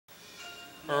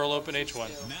Earl open H1.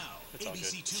 Now, It's all good.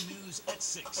 ABC 2 News at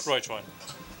 6. Roach 1.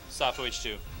 Sappho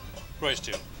H2. Royce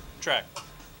 2. Track.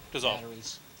 Dissolve.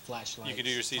 Batteries, flashlights. You can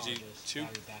do your CG chargers, 2.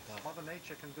 battery backup. Mother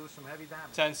Nature can do some heavy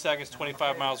damage. 10 seconds,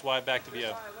 25 miles wide, back to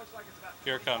VO.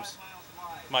 Here it comes.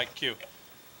 Mike, Q.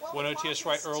 1 OTS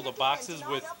right, Earl, the boxes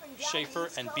with Schaefer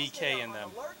and BK in them.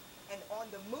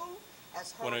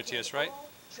 1 OTS right.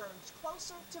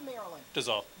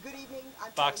 Dissolve. Good evening.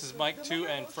 Boxes Mike 2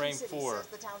 and frame 4.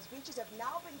 The town's beaches have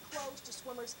now been closed to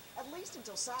swimmers at least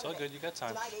until Saturday. It's all good, you got time.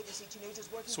 Tonight, ABC 2 News is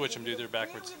working Switch to them, give do you their the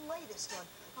backwards. very latest on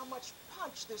how much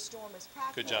punch this storm is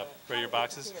packing. Good job. Ready your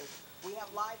boxes? We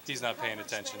have live He's not paying coverage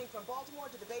attention. spanning from Baltimore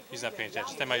to the Bay He's not paying Bridge and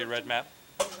attention. Stand by your red map.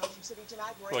 down to Ocean City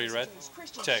tonight, where Roll you ABC red? 2 News'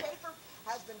 Christian Check. Schaefer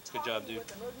has been Good job, talking dude.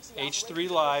 with emergency H3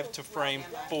 operations live officials to frame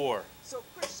throughout the day. 4. So,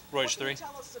 Chris, Roach what can you 3.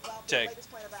 tell us about the Take.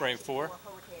 latest plan of Frame action 4. for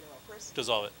Hurricane Earl? Chris?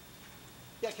 Dissolve it.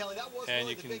 Yeah, Kelly, that was And really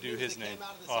you the can big do news his that name. came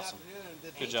out of this Awesome. afternoon.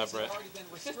 The Good job, beaches Brett. have already been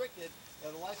restricted. The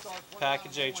lifeguard pointed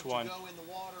Package out everyone H1. to go in the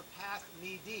water past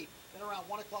knee deep. Then around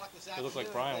 1 o'clock this It afternoon, looked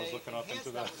like Brian was they looking up enhanced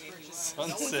into that the restriction. sunset.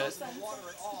 No one goes in the water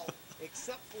at all,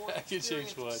 except for Package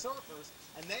experienced H1. surfers,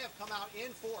 and they have come out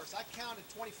in force. I counted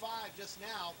 25 just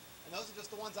now, and those are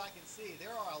just the ones I can see.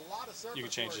 There are a lot of surfers You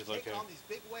can change who his are taking locator. on these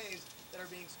big waves that are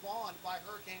being spawned by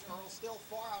Hurricane Earl, still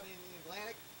far out in the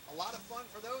Atlantic. A lot of fun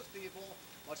for those people,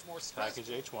 much more stressful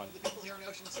Package H1. for the people here in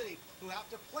Ocean City who have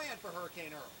to plan for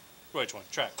Hurricane Earl. Roach 1.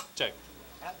 Track. Check.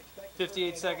 As expected, 58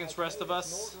 Hurricane seconds, Earl rest has of made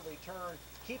us. its northerly turn,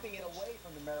 keeping it away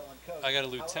from the Maryland coast. I got a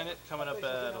lieutenant However, coming up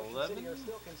officials at in Ocean 11. City are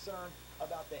still concerned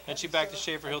about the And she heavy back to surf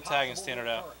Schaefer, and he'll tag and possible stand it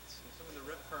rip out. currents. Some of the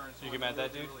rip currents, You when get mad at they're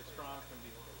that, dude? really strong, can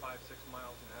be 5-6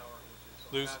 miles an hour, which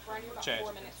is Loose. naturally We're about Change.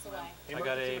 4 minutes away. I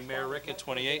got a Emergency Mare responders Rick at met Thursday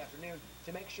 28. afternoon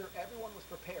to make sure everyone was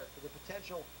prepared for the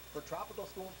potential for tropical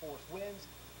storm force winds,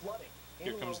 flooding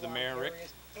Here in comes the low-lying Mare Rick.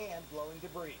 areas, and blowing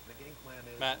debris. The game plan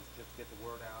is Matt. just get the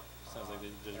word out. Sounds like they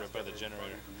just right by the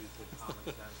generator.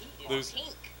 He is Loose.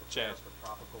 pink. Change. For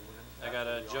tropical winds. I got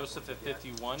a Joseph at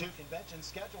 51. Convention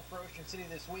scheduled for Ocean City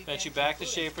this week. Then she back to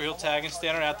Schaefer, he'll tag and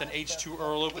stand her out. Then H2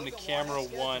 Earl open to camera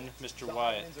 1, Mr.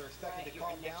 Wyatt. Winds are expected to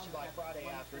calm down by Friday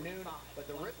afternoon, but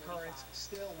the rip currents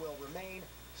still will remain.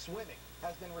 Swimming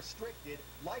has been restricted,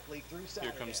 likely through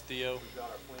Saturday. Here comes Theo. We've got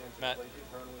our plans in Matt. place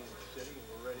internally in the city, and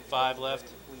we're ready to 5 go, left.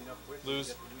 ready to clean up quick, Lose.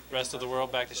 get the weekend Rest of the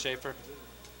world back to Schaefer.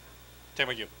 Take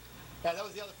my cue. Yeah, that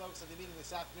was the other focus of the meeting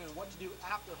this afternoon. What to do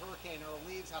after Hurricane Earl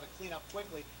leaves, how to clean up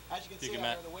quickly. As you can see can, out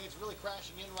Matt. there, the waves really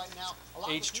crashing in right now. A lot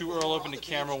of the H2 people Earl who were open on to the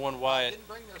camera beach, 1 Wyatt. didn't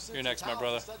bring their suits You're and next, my towels.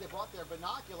 brother. Instead, they brought their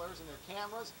binoculars and their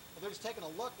cameras, and they're just taking a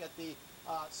look at the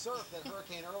surf that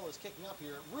Hurricane Earl is kicking up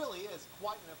here. It really is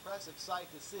quite an impressive sight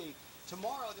to see.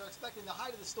 Tomorrow, they're expecting the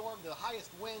height of the storm, the highest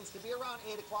winds, to be around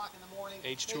 8 o'clock in the morning.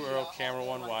 H2 maybe, Earl, all camera day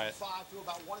 1 running Wyatt. from 5 to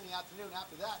about 1 in the afternoon.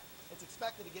 After that, it's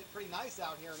expected to get pretty nice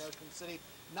out here in Ocean City.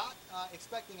 Not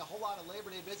expecting a whole lot of Labor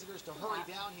Day visitors to hurry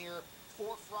down here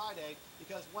for Friday,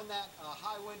 because when that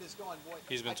high wind is going, boy,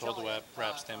 He's been I told tell to you,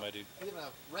 wrap standby, dude. even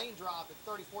a raindrop at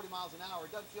 30, 40 miles an hour,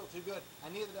 it doesn't feel too good,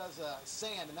 and neither does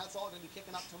sand, and that's all going to be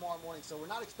kicking up tomorrow morning. So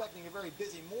we're not expecting a very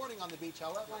busy morning on the beach.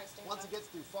 However, once it gets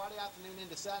through Friday afternoon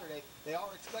into Saturday, they are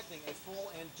expecting a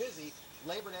full and busy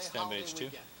Labor Day Stand by holiday H2.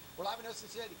 weekend. We're live in Ocean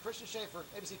City. Christian Schaefer,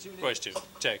 ABC 2 News. Royce 2.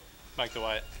 Take. Mike the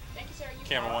Wyatt. Thank you, sir. You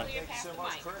Camera can 1. clear past the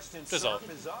mic. Christian. Dissolve.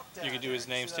 Surf is up down You can do his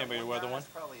there. name, See stand by that your weather down? one.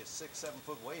 That's probably a 6-7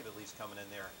 foot wave at least coming in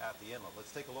there at the inlet.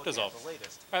 Let's take a look Dissolve. at the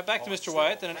latest. All right, back to On Mr. still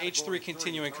Wyatt, then an category H3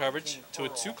 continuing 3, coverage to a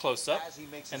 2 Hurricane close-up, Earl. As he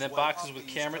makes and his then way boxes up with the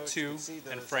East camera Coast, you 2 can see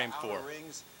and those frame outer 4.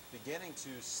 rings beginning to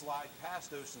slide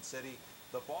past Ocean City.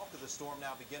 The bulk of the storm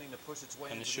now beginning to push its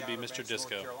way And into this should the be Outer Mr. Banks, North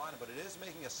Disco. Carolina, but it is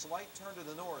making a slight turn to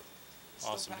the north.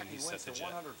 Still Awesome, packing he's winds set to the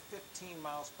jet. 115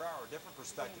 miles per hour. Different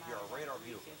perspective here, our radar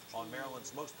view on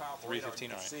Maryland's most powerful radar. You 315,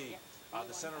 can all right. see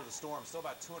the center of the storm still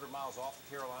about 200 miles off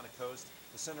the Carolina coast.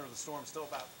 The center of the storm still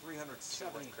about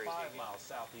 375 miles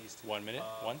southeast 1 minute,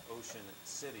 of 1. Ocean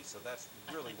City. So that's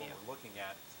really what we're looking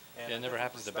at. And Yeah, it never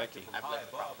happens to Becky. From high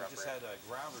above, we just had a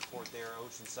ground report there,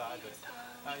 Oceanside,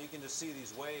 but you can just see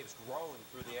these waves growing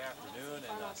through the afternoon,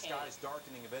 and skies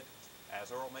darkening a bit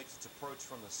as Earl makes its approach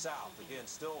from the south. Again,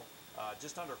 still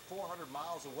just under 400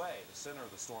 miles away, the center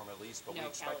of the storm at least, but we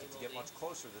expect it to get much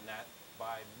closer than that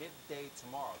by midday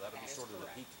tomorrow. That'll be sort of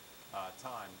the peak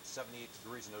time. 78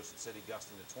 degrees in Ocean City,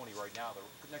 gusting to 20 right now.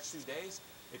 The next 2 days,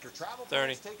 if your travel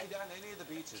 30. plans take you down to any of the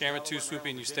beaches, Camera Delaware, 2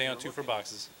 swooping, Maryland, you stay on Virginia, 2 for looking,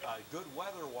 boxes. good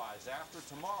weather-wise after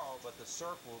tomorrow, but the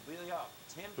surf will be up.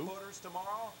 10-footers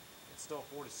tomorrow. It's still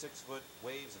 4 to 6 foot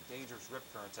waves and dangerous rip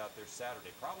currents out there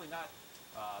Saturday. Probably not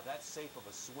that safe of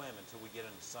a swim until we get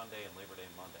into Sunday and Labor Day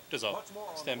and Monday. Dissolve. Much more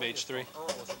on Stand the page latest 3. on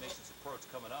Earl as it makes its approach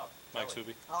coming up. Mike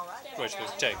Kelly. Subi. All right. Royce,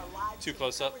 thanks, take. Brian. Our live Two TV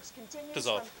close up. coverage continues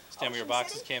Dissolve. from Stand with your Ocean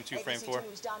boxes. City. Cam 2, frame ABC 4.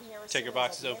 News' Don Harrison Take your is at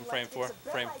boxes the open, end. frame Let's get 4. some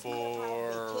better Frame idea of how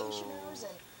 4. vacationers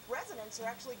and residents are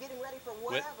actually getting ready for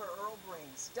whatever Earl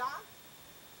brings. Don?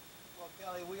 Well,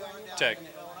 Kelly, we are down. Take. When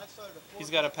I started the He's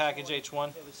got a forecast package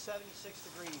morning, H1. It was 76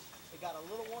 degrees. It got a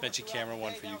little warmer. Bet you throughout camera the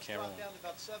 1 day. for you, Now it's camera dropped 1. down to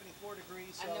about 74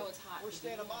 degrees. So I know it's hot. we're Did you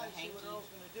standing have by a to see what hanky? Earl's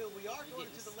going to do. We are going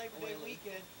It into the is Labor Day oily.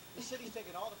 weekend. The city's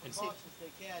taking all the And see- precautions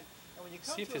they can. And when you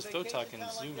come See if to his a photo vacation can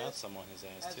town like zoom this, out some on his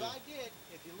ass, as too. I did,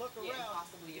 if you look Yeah, around,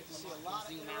 possibly you if can see a Lamont lot of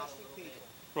can zoom out a interesting little bit.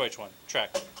 people. Roy H1. Track.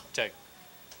 Take.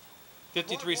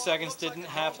 53 Boardwalk seconds. looks like Didn't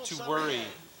a have normal to summer worry. day.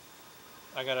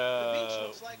 I got The beach a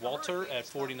looks like a Walter hurricane at is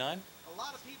coming. 49. A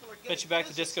lot of people are Bet getting you back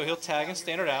to busy disco. He'll spots tag down and here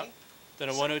standard out. today. Then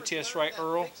a Surfers 1 OTS right learned that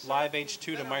Earl. big surf Live means H2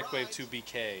 to better microwave rides. 2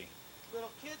 BK.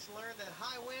 Little kids learn that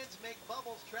high winds make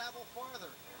bubbles travel farther.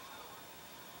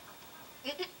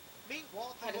 Meet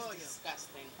Walter That is Williams.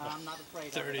 disgusting. I'm not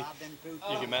afraid 30. of it. I've been through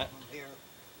You get mad? from here.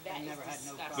 That I've is never had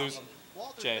no disgusting. Lose.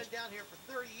 Walter's Change. been down here for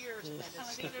 30 years and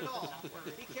has seen it all.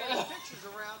 He carries pictures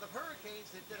around of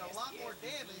hurricanes that did a lot more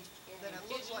damage than it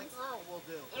looks like Earl will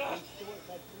do. These stores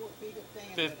had 4 feet of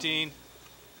sand. 15.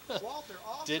 Walter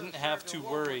also Didn't have served in to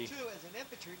World War worry. II as an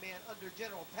infantryman under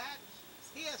General Patton.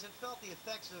 He hasn't felt the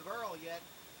effects of Earl yet.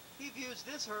 He views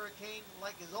this hurricane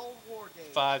like his old war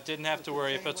days. 5. Didn't have It's to the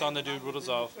worry. same If it's way on the when I dude, we'll was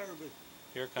in the dissolve. service.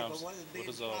 Here it If I comes. wasn't We'll being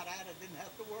dissolve. shot at, I didn't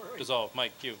have to worry. Dissolve.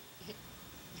 Mike Q.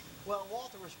 Well,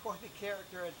 Walter was quite a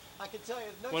character, and I can tell you,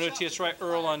 no One shots OTS have right been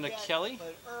Earl fired on the yet, Kelly.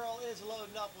 But Earl is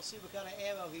loading up. We'll see what kind of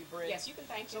ammo he brings. Yes, you can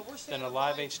thank So him. we're Then standing a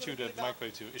live by. It's H2 gonna to be about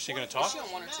microwave 2. Is she going to 40 talk? She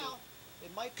don't want her to. now.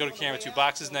 It might Go be to on the camera way 2 out,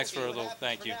 boxes so next we'll for a see what little happens.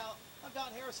 thank For you. now, I'm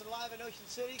Don Harrison live in Ocean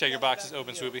City. Take your Kelly, boxes back to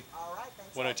open, you. Swoopy. All right,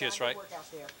 thanks. 1 a lot, OTS Don. right. Good work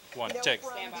out there. 1. You know, Take.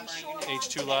 from Stand by, the Brian. shoreline H2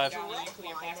 to the live. direct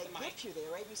Clear line, past they the mic. get you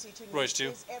there. ABC 2 Royce News 2.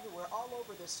 is everywhere, all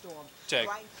over this storm. Take.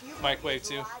 Brian Huber Microwave is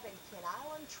 2. live in Ken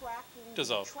Island tracking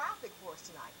Dissolve. traffic for us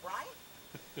tonight.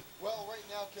 Brian? Well, right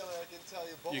now, Kelly, I can tell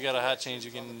you both You got a hot directions change,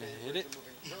 you on can the Bay hit Bridge it.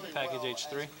 are moving very Package well,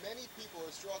 H3. as many people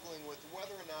are struggling with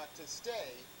whether or not to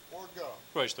stay or go.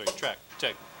 Royce 3. Track.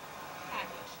 Take.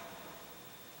 Package.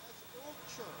 As Earl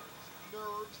churns,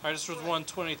 nerves, Alright, this was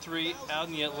 123 out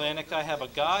in the Atlantic. I have a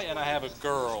guy and I have a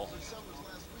girl.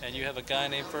 And you have a guy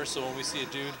named first, so when we see a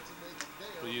dude,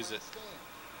 we'll use it.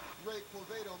 Ray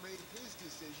Corvedo made his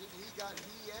decision. He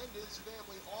and his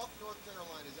family off North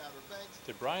Carolina's Outer Banks.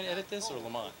 Did Brian edit this or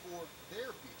Lamont? Before their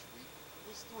beach week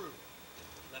was through.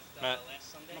 Left Matt.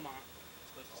 last Sunday. Lamont.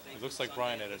 Supposed to stay It through looks like Sunday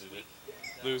Brian of this edited it. week,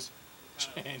 and, Lose.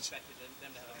 kind of Change. expected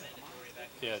them to have a mandatory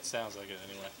evacuation. Yeah, it sounds like it He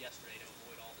anyway. left yesterday to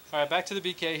avoid all the Alright, back to the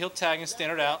BK. He'll tag and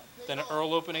standard out. Then an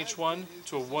Earl open H1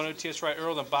 to a 1 OTS right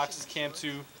Earl. Then boxes cam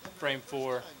 2, frame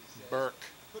 4, Burke.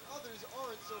 But others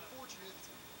aren't so fortunate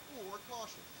or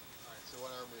cautious. All right, so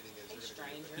what I'm reading is Hey, you're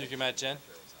stranger. going to You can match Jen.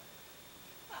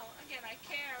 Well, again, I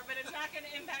care, but it's not going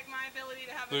to impact my ability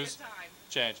to have Lose. a good time.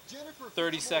 Change. Jennifer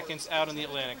 30 Fitzmaurice seconds out in the of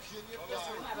Atlantic. Virginia We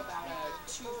Beverly have about a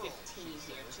Earl 215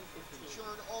 here. says 215.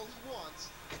 churn all he wants.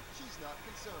 She's not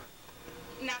concerned.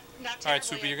 Not Alright, terribly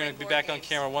Swoopy, you're at going to be board back on games.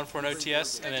 camera. 1 for an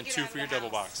OTS Good and then to get 2 out for of your the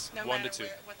double house, box. No 1 to matter 2.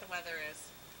 what the weather is.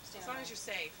 As long as you're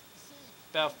safe.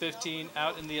 About 15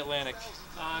 out in the Atlantic.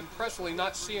 I'm presently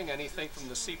not seeing anything from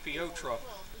the CPO truck.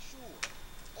 From the shore.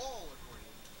 All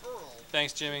agreeing Earl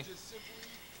Thanks, Jimmy. just simply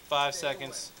 5 stay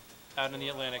seconds out in the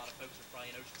A Atlantic. lot of folks are probably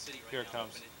in Ocean City right Here it now,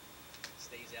 comes. hoping it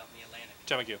stays out in the Atlantic.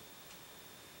 Thank you.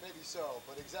 Maybe so,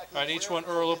 but exactly Alright, each where one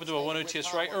Earl it open to a 1 ends OTS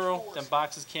with right how much Earl. force Then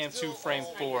boxes cam 2, still frame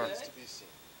all 4. remains to be seen.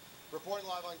 Reporting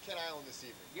live on Ken Island this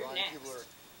evening. You're Brian next. Kubler,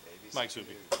 ABC Mike News.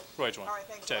 Swoopy. Royce 1. All right,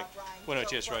 thanks a Take. lot, Brian. 1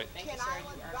 So OTS from right. Thank Ken you, sir.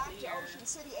 Island You are back to clear. Ocean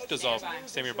City. Dissolve. ABC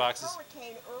News Save is your your boxes.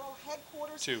 Hurricane Earl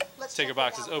headquarters. 2. Let's Take your check in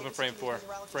boxes. now with Open ABC frame 4.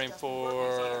 meteorologist Frame Justin Burke. 4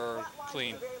 Front line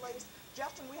clean. for the very latest.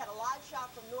 Justin, we had a live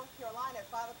shot from North Carolina at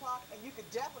 5 o'clock, and you could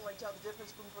definitely tell the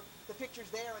difference from the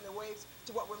pictures there and the waves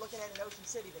to what we're looking at in Ocean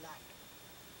City tonight.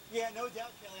 Yeah, no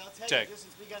doubt, Kelly. I'll tell Take. you, just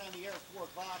since we got on the air at 4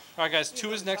 o'clock. Alright, guys,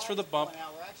 2 is next for the bump. Now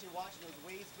we're actually watching those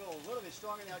waves go a little bit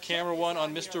stronger now. Camera Check this 1 on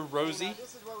out Mr. here. Rosie. And,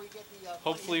 this is where we get the,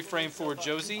 Hopefully funny frame 4 influence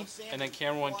Josie. of Sam And then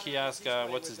camera 1 Juan kiosk,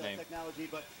 Bautista what's with, his name? technology,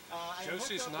 but, I am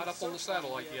Josie's hooked not with up on the surf line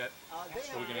satellite here. yet. They So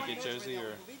we're have gonna one get measurement Josie, now.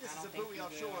 or- I believe this I is a don't think buoy we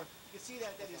offshore. will. You can see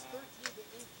that is 13 to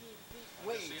 18 feet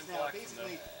waves seeing now, black from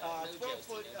basically there. 12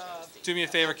 foot. Do me a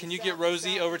favor. Can you get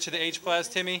Rosie over to the H-Class,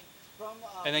 Timmy? from,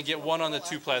 And then get one on the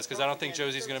two plats, because I don't think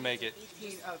Josie's going to make it.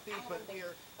 18 feet, but we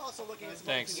are also looking at some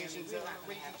Thanks. conditions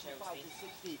ranging from 5 to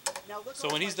 60. Now, look So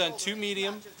over when he's my done shoulder, 2 he's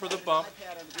medium not just for the having an bump,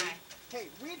 iPad on the green. Hey,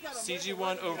 we've got a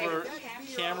CG1 over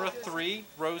camera 3,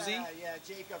 Rosie. Yeah,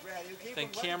 Jacob, who came Then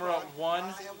from camera Weather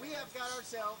Dog. 1. And we have got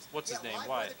ourselves What's his name? live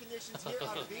Wyatt. weather conditions here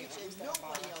on the beach, and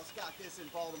nobody else got this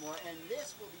in Baltimore. And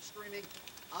this will be streaming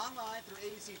online through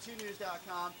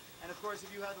abc2news.com. And of course, if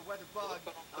you have the weather bug,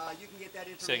 you can get that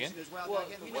information as well. Now,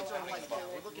 again, the winds are light now.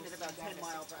 We're looking at about 10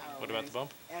 miles per hour. What about the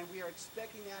bump? And we are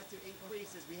expecting that to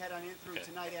increase as we head on in through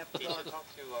tonight after dark.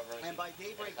 And by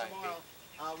daybreak tomorrow,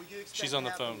 we do expect She's on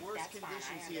the to have phone. the worst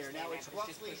conditions here. Now, it's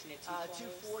roughly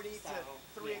 2:40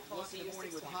 to 3 o'clock in the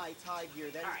morning with high tide here.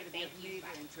 That is going to be of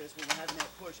major interest when we're having that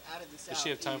push out of the south. Does she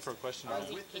have time for a question?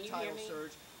 With the tidal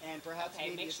surge and perhaps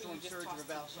maybe a storm surge of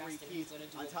about 3 feet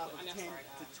on top of 10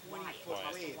 to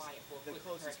 20-foot waves. The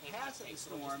closest pass of the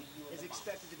storm is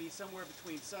expected to be somewhere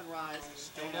between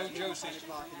sunrise and 10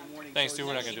 o'clock in the morning. Thanks, dude.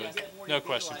 We're not going to do it. No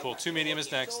question. Cool. 2 medium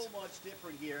is next. So much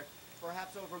different here.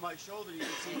 Perhaps over my shoulder you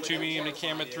can see 2 medium to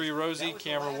camera 3, Rosie.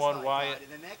 Camera 1, Wyatt.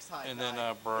 And then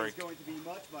break. It's going to be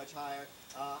much, much higher.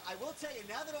 I will tell you,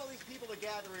 now that all these people are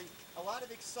gathering, a lot of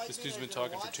excitement. This dude's been as they're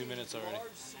talking for 2 minutes watching already.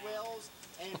 Large swells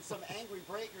and some angry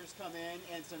breakers come in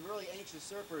and some really anxious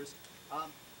surfers.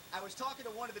 I was talking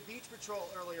to one of the beach patrol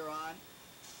earlier on,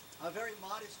 a very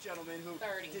modest gentleman who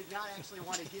did not actually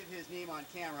want to give his name on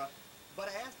camera, but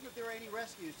I asked him if there were any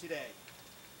rescues today.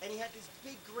 And he had this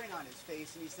big grin on his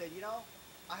face, and he said, you know,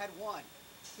 I had one.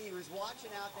 He was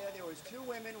watching out there. There was 2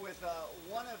 women with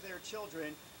one of their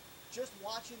children just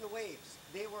watching the waves.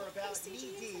 They were about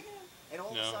knee-deep, and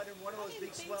all of a sudden, one of those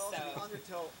big swells in the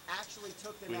undertow actually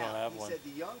took them out. He said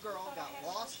the young girl got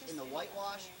lost in the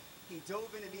whitewash. He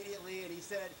dove in immediately, and he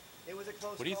said it was a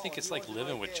close call. What do you think it's like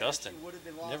living with Justin?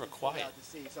 Never quiet.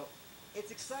 So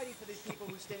it's exciting for these people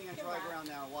who are standing on dry ground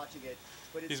now and watching it.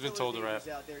 But it's He's been told to wrap.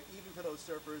 out there, even for those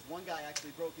surfers. One guy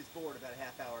actually broke his board about a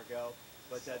half hour ago.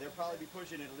 But they'll probably be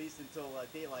pushing it at least until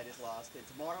daylight is lost. And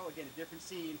tomorrow, again, a different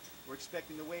scene. We're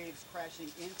expecting the waves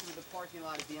crashing in through the parking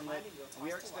lot of the inlet. And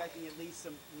we are expecting at least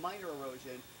some minor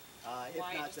erosion, if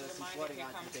not some flooding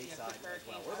onto the bayside as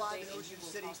well. We're live in Ocean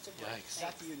City. Yikes.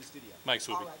 Back to you in the studio. Mike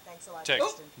Swoopy. All right, thanks a lot, Tech.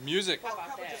 Justin. Music. Well,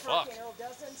 coverage of Fuck. Hurricane Earl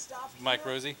doesn't stop Mike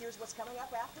here. Rosie. Here's what's coming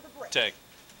up after the break. Tech.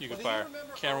 You can fire.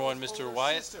 Camera 1, Mr.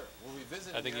 Wyatt.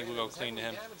 I think he will go clean to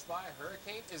him. Damaged by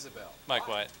Hurricane Isabel. Mike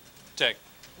Wyatt. Tech.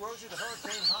 Rosie, the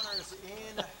hurricane hunters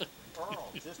in Earl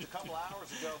just a couple hours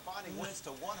ago, finding winds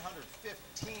to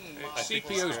 115 miles per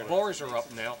CPO's hour. bars are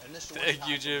up now. Thank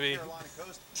you, Jimmy. Carolina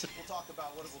coast. We'll talk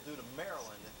about what it will do to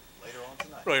Maryland later on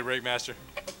tonight. Roy Breakmaster.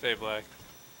 Faye Black.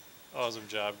 Awesome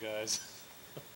job, guys.